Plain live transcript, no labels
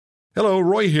Hello,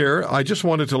 Roy here. I just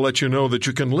wanted to let you know that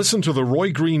you can listen to The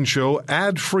Roy Green Show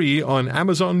ad-free on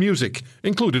Amazon Music,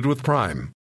 included with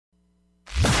Prime.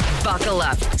 Buckle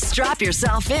up, strap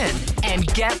yourself in, and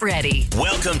get ready.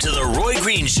 Welcome to The Roy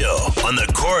Green Show on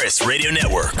the Chorus Radio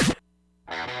Network.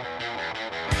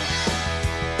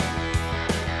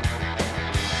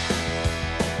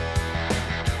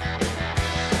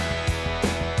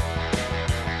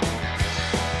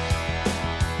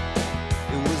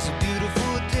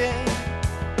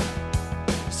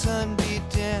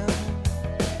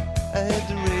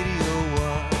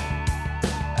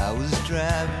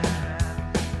 Driving,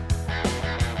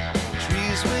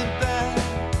 trees went by,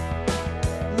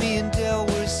 me and Del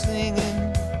were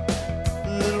singing,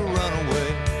 Little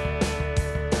Runaway,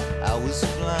 I was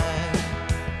flying.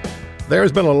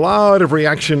 There's been a lot of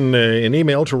reaction in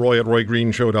email to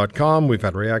roy@roygreenshow.com. We've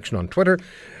had reaction on Twitter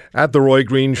at The Roy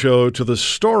Green Show to the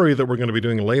story that we're going to be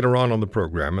doing later on the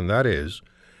program, and that is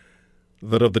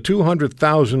that of the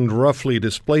 200,000 roughly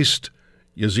displaced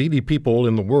Yazidi people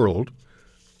in the world,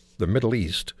 the Middle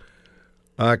East,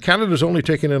 Canada's only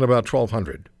taken in about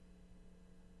 1,200.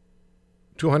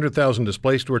 200,000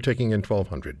 displaced, we're taking in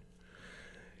 1,200.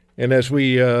 And as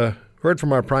we heard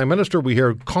from our Prime Minister, we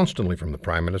hear constantly from the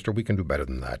Prime Minister, we can do better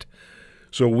than that.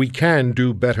 So we can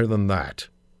do better than that.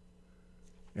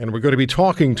 And we're going to be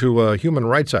talking to a human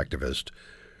rights activist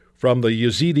from the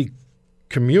Yazidi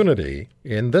community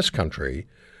in this country.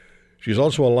 She's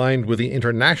also aligned with the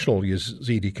international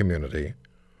Yazidi community.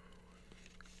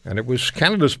 And it was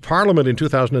Canada's Parliament in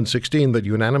 2016 that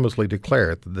unanimously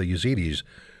declared that the Yazidis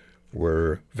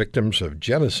were victims of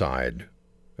genocide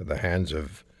at the hands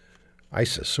of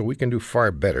ISIS. So we can do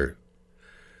far better.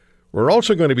 We're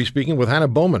also going to be speaking with Hannah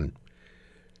Bowman.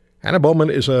 Hannah Bowman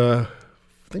is I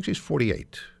think she's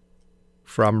 48,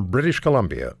 from British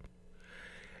Columbia,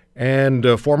 and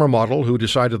a former model who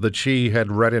decided that she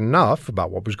had read enough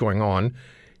about what was going on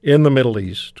in the Middle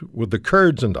East with the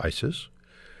Kurds and ISIS,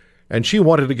 and she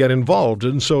wanted to get involved.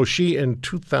 And so she, in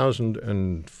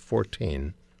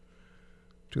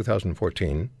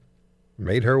 2014,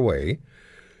 made her way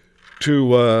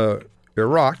to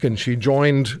Iraq, and she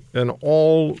joined an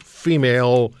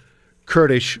all-female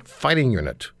Kurdish fighting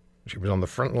unit. She was on the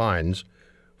front lines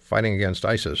fighting against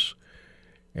ISIS.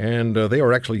 And they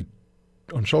were actually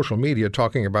on social media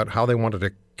talking about how they wanted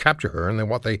to capture her and then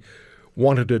what they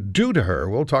wanted to do to her.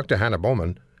 We'll talk to Hannah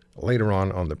Bowman later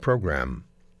on the program.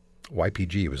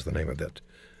 YPG was the name of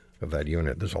that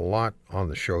unit. There's a lot on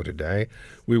the show today.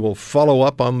 We will follow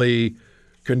up on the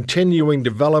continuing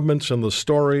developments in the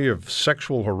story of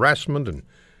sexual harassment and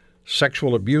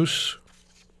sexual abuse.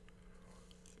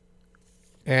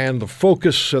 And the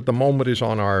focus at the moment is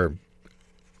on our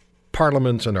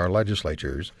parliaments and our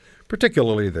legislatures,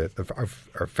 particularly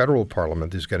our federal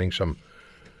parliament is getting some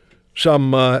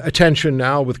attention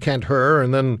now with Kent Hur,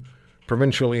 and then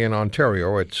provincially in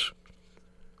Ontario, it's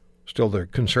still the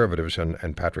Conservatives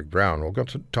and Patrick Brown. We'll go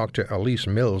to talk to Elise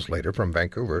Mills later from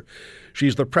Vancouver.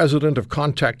 She's the president of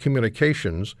Contact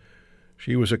Communications.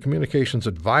 She was a communications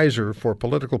advisor for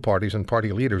political parties and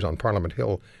party leaders on Parliament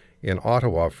Hill in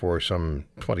Ottawa for some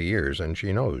 20 years, and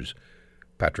she knows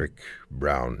Patrick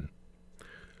Brown.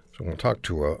 So we'll talk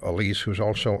to Elise, who's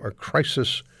also a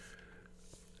crisis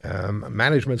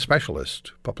management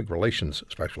specialist, public relations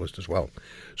specialist as well.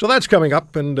 So that's coming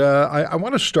up, and I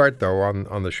want to start, though,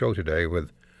 on the show today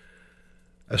with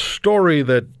a story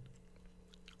that,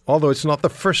 although it's not the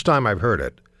first time I've heard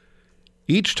it,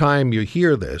 each time you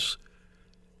hear this,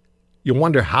 you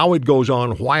wonder how it goes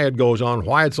on, why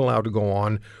it's allowed to go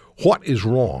on, what is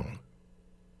wrong.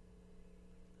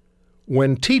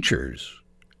 When teachers,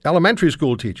 elementary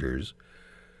school teachers,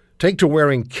 take to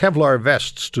wearing Kevlar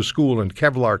vests to school and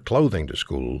Kevlar clothing to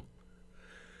school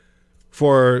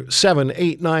for 7,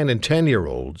 8, 9, and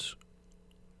 10-year-olds,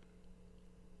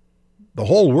 the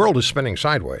whole world is spinning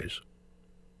sideways.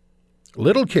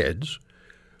 Little kids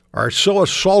are so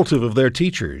assaultive of their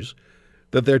teachers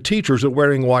that their teachers are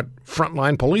wearing what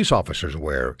frontline police officers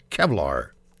wear, Kevlar.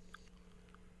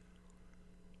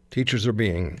 Teachers are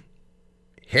being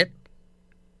hit.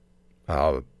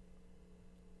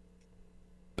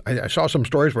 I saw some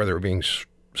stories where they were being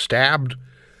stabbed,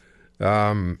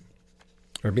 or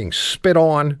being spit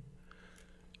on.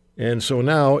 And so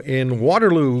now in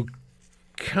Waterloo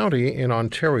County in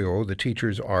Ontario, the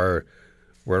teachers are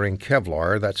wearing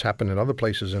Kevlar. That's happened in other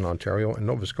places in Ontario and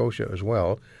Nova Scotia as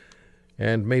well,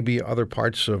 and maybe other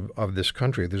parts of this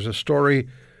country. There's a story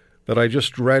that I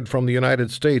just read from the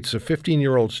United States. A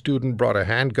 15-year-old student brought a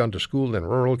handgun to school in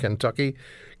rural Kentucky,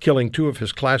 killing 2 of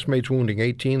his classmates, wounding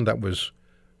 18. That was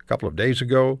a couple of days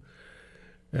ago.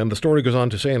 And the story goes on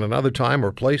to say, in another time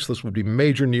or place, this would be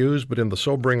major news, but in the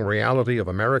sobering reality of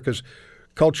America's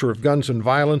culture of guns and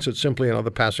violence, it's simply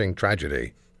another passing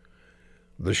tragedy.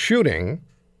 The shooting,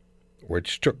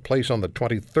 which took place on the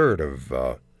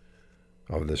 23rd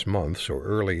of this month, so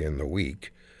early in the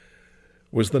week,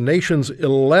 was the nation's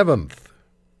 11th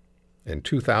in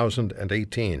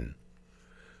 2018.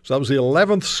 So that was the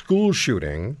 11th school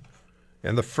shooting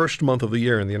in the first month of the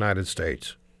year in the United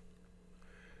States.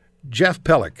 Jeff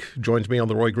Pellick joins me on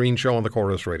the Roy Green Show on the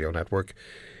Chorus Radio Network.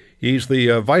 He's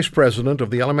the Vice President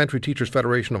of the Elementary Teachers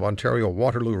Federation of Ontario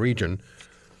Waterloo Region.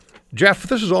 Jeff,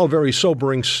 this is all very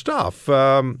sobering stuff.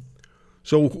 So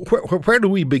where do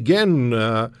we begin?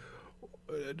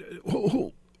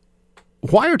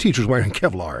 Why are teachers wearing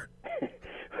Kevlar?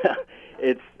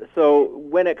 So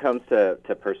when it comes to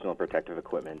personal protective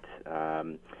equipment,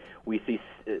 we see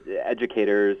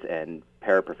educators and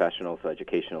paraprofessionals, so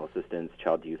educational assistants,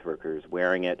 child youth workers,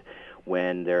 wearing it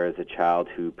when there is a child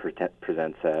who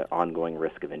presents an ongoing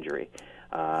risk of injury.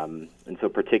 And so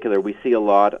particular, we see a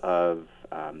lot of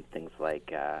things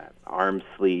like arm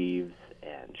sleeves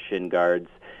and shin guards,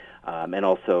 and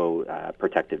also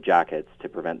protective jackets to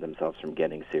prevent themselves from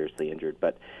getting seriously injured.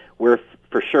 But we're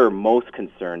for sure most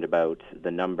concerned about the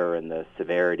number and the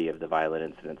severity of the violent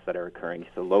incidents that are occurring.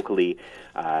 So locally,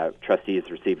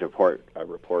 trustees received a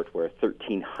report where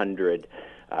 1,300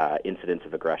 incidents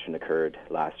of aggression occurred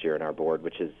last year in our board,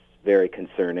 which is very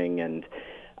concerning. And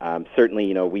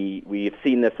certainly, we've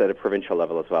seen this at a provincial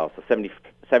level as well. So 70%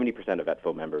 of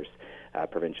ETFO members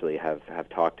provincially have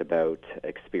talked about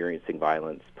experiencing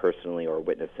violence personally or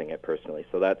witnessing it personally.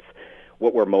 So that's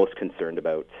what we're most concerned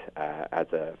about as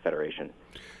a federation.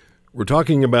 We're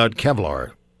talking about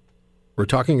Kevlar. We're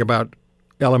talking about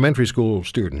elementary school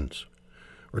students.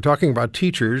 We're talking about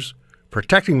teachers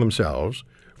protecting themselves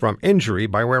from injury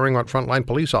by wearing what frontline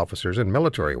police officers in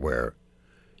military wear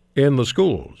in the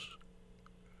schools.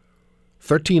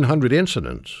 1,300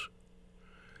 incidents.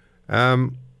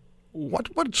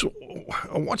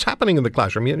 What's happening in the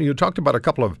classroom? You talked about a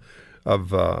couple of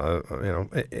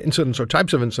incidents or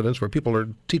types of incidents where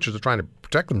teachers are trying to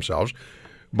protect themselves,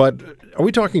 but are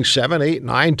we talking 7, 8,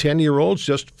 9, 10-year-olds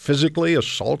just physically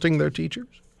assaulting their teachers?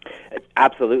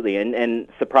 Absolutely, and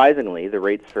surprisingly, the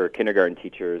rates for kindergarten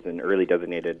teachers and early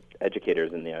designated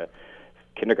educators in the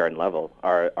kindergarten level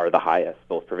are the highest,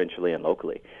 both provincially and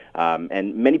locally.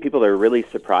 And many people are really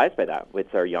surprised by that.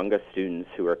 It's our youngest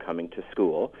students who are coming to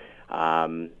school,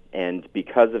 and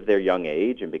because of their young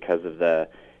age and because of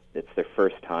it's their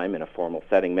first time in a formal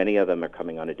setting, many of them are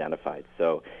coming unidentified.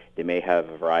 So they may have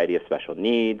a variety of special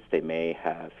needs, they may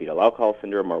have fetal alcohol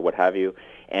syndrome or what have you,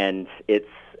 and it's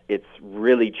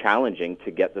really challenging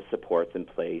to get the supports in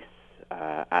place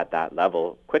at that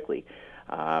level quickly.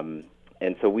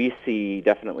 And so we see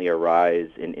definitely a rise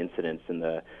in incidents in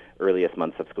the earliest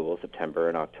months of school, September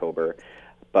and October.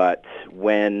 But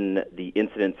when the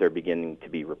incidents are beginning to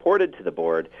be reported to the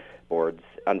boards,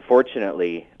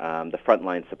 unfortunately, the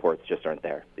frontline supports just aren't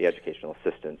there. The educational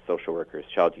assistants, social workers,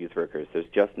 child youth workers, there's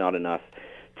just not enough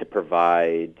to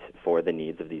provide for the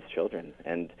needs of these children.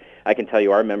 And I can tell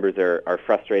you our members are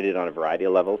frustrated on a variety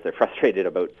of levels. They're frustrated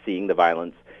about seeing the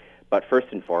violence. But first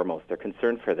and foremost, they're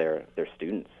concerned for their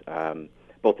students,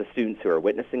 both the students who are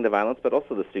witnessing the violence, but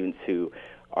also the students who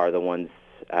are the ones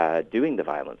doing the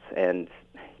violence. And,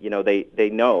 they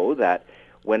know that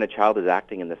when a child is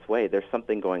acting in this way, there's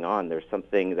something going on. There's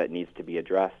something that needs to be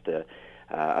addressed,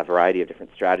 a variety of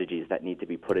different strategies that need to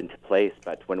be put into place.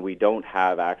 But when we don't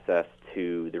have access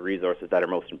to the resources that are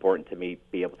most important to be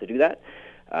able to do that,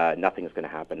 nothing is going to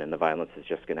happen, and the violence is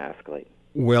just going to escalate.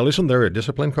 Well, isn't there a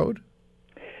discipline code?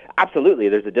 Absolutely,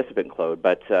 there's a discipline code,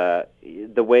 but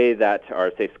the way that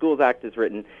our Safe Schools Act is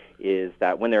written is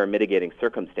that when there are mitigating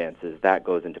circumstances, that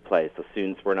goes into play. So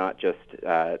students, we're not just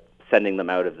sending them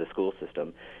out of the school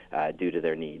system due to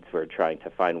their needs. We're trying to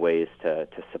find ways to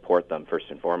support them first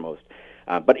and foremost.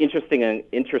 But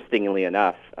interestingly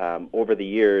enough, over the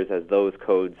years, as those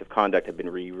codes of conduct have been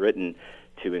rewritten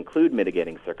to include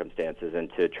mitigating circumstances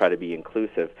and to try to be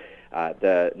inclusive,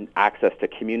 the access to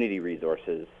community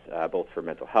resources, both for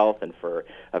mental health and for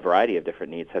a variety of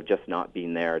different needs, have just not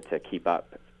been there to keep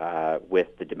up with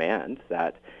the demand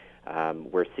that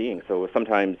we're seeing. So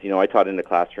sometimes, I taught in a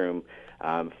classroom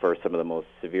for some of the most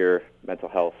severe mental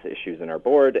health issues in our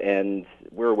board, and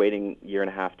we're waiting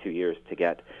 1.5 to 2 years to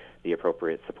get the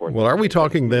appropriate support. Well, are we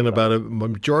talking then about a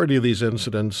majority of these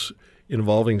incidents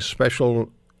involving special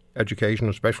education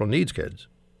or special needs kids?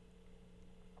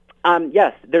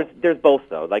 Yes, there's both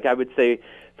though. Like I would say,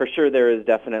 For sure, there is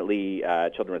definitely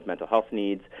children with mental health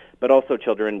needs, but also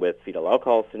children with fetal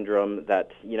alcohol syndrome that,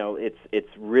 it's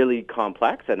really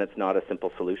complex and it's not a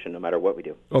simple solution no matter what we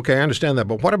do. Okay, I understand that.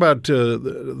 But what about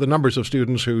the numbers of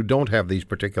students who don't have these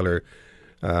particular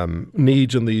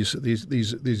needs and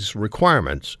these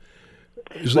requirements?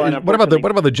 What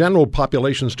about the general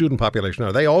population, student population?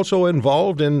 Are they also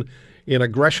involved in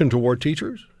aggression toward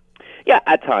teachers? Yeah,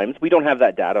 at times. We don't have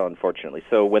that data, unfortunately.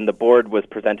 So when the board was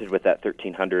presented with that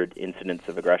 1,300 incidents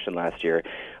of aggression last year,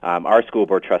 our school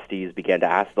board trustees began to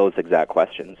ask those exact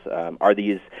questions. Are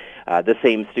these the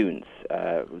same students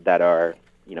that are,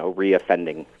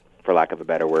 reoffending, for lack of a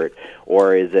better word,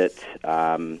 or is it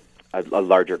a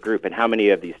larger group? And how many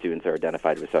of these students are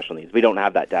identified with special needs? We don't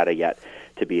have that data yet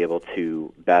to be able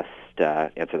to best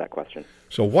answer that question.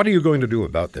 So what are you going to do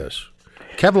about this?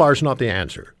 Kevlar is not the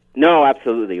answer. No,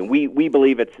 absolutely. And we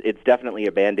believe it's definitely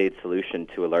a Band-Aid solution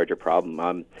to a larger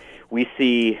problem. We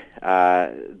see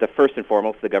the first and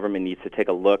foremost, the government needs to take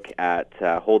a look at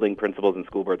holding principals and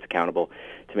school boards accountable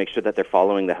to make sure that they're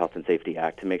following the Health and Safety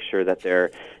Act, to make sure that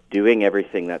they're doing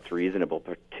everything that's reasonable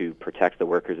to protect the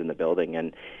workers in the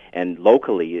building. And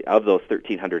locally, of those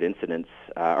 1,300 incidents,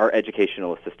 our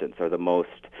educational assistants are the most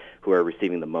who are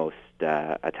receiving the most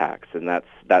attacks, and that's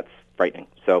frightening.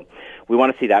 So we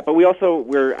want to see that. But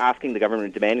we're asking the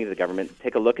government, demanding the government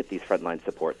take a look at these frontline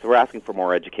supports. So we're asking for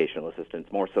more educational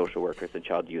assistants, more social workers and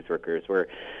child youth workers. We're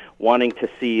wanting to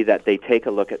see that they take a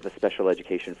look at the special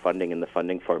education funding and the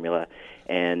funding formula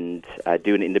and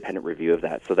do an independent review of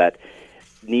that so that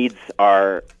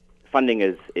funding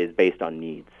is based on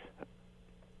needs.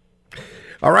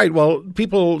 All right. Well,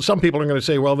 some people are going to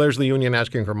say, well, there's the union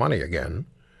asking for money again.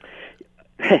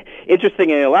 Interesting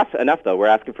enough, though, we're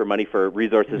asking for money for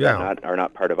resources that are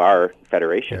not part of our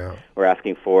federation. Yeah. We're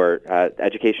asking for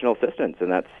educational assistance,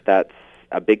 and that's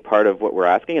a big part of what we're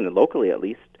asking. And locally, at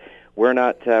least, we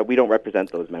don't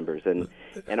represent those members, and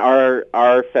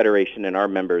our federation and our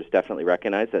members definitely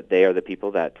recognize that they are the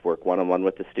people that work one-on-one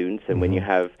with the students. And when you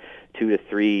have 2 to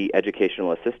 3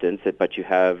 educational assistants, but you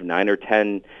have 9 or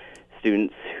 10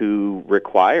 students who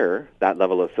require that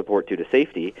level of support due to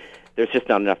safety, there's just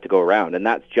not enough to go around. And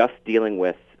that's just dealing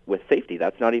with safety.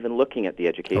 That's not even looking at the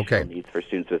educational needs for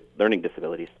students with learning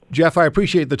disabilities. Jeff, I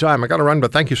appreciate the time. I got to run,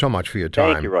 but thank you so much for your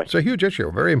time. Thank you, Roy. It's a huge issue,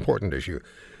 a very important issue.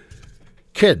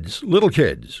 Little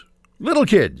kids,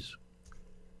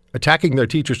 attacking their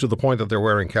teachers to the point that they're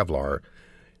wearing Kevlar.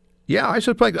 Yeah, I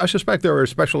suspect there are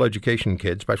special education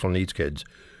kids, special needs kids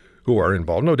who are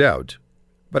involved, no doubt.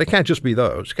 But it can't just be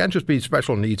those. It can't just be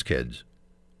special needs kids.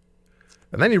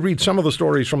 And then you read some of the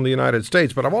stories from the United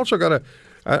States, but I've also got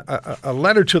a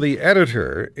letter to the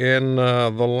editor in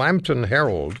the Lambton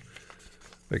Herald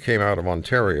that came out of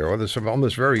Ontario on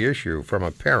this very issue from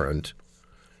a parent.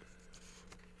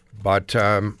 But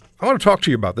I want to talk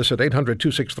to you about this at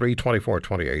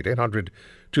 800-263-2428,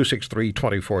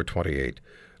 800-263-2428.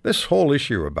 This whole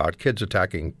issue about kids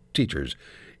attacking teachers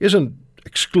isn't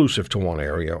exclusive to one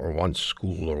area or one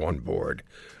school or one board.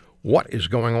 What is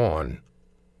going on?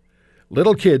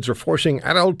 Little kids are forcing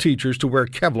adult teachers to wear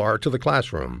Kevlar to the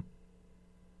classroom.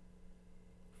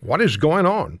 What is going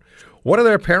on? What are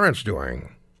their parents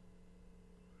doing?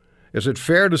 Is it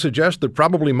fair to suggest that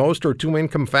probably most are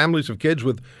two-income families of kids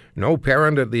with no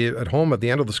parent at home at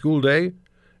the end of the school day,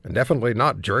 and definitely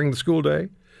not during the school day?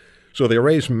 So they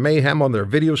raise mayhem on their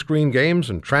video screen games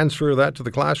and transfer that to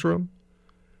the classroom?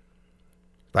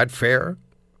 That fair?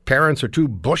 Parents are too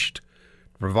bushed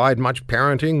to provide much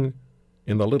parenting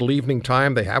in the little evening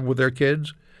time they have with their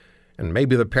kids, and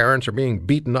maybe the parents are being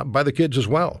beaten up by the kids as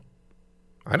well.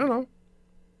 I don't know.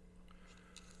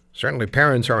 Certainly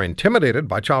parents are intimidated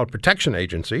by child protection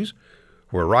agencies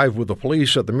who arrive with the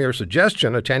police at the mere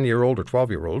suggestion a 10-year-old or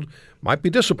 12-year-old might be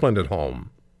disciplined at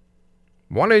home.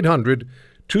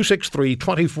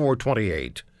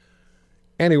 1-800-263-2428.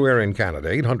 Anywhere in Canada,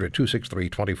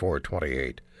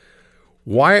 800-263-2428.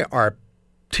 Why are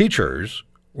teachers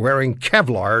wearing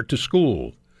Kevlar to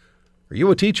school? Are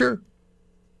you a teacher?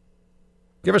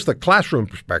 Give us the classroom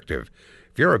perspective.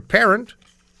 If you're a parent,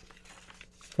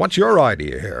 what's your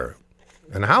idea here?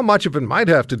 And how much of it might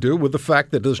have to do with the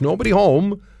fact that there's nobody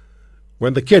home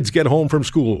when the kids get home from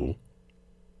school?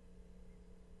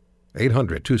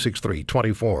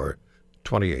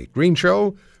 800-263-2428. Green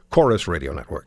Show, Chorus Radio Network.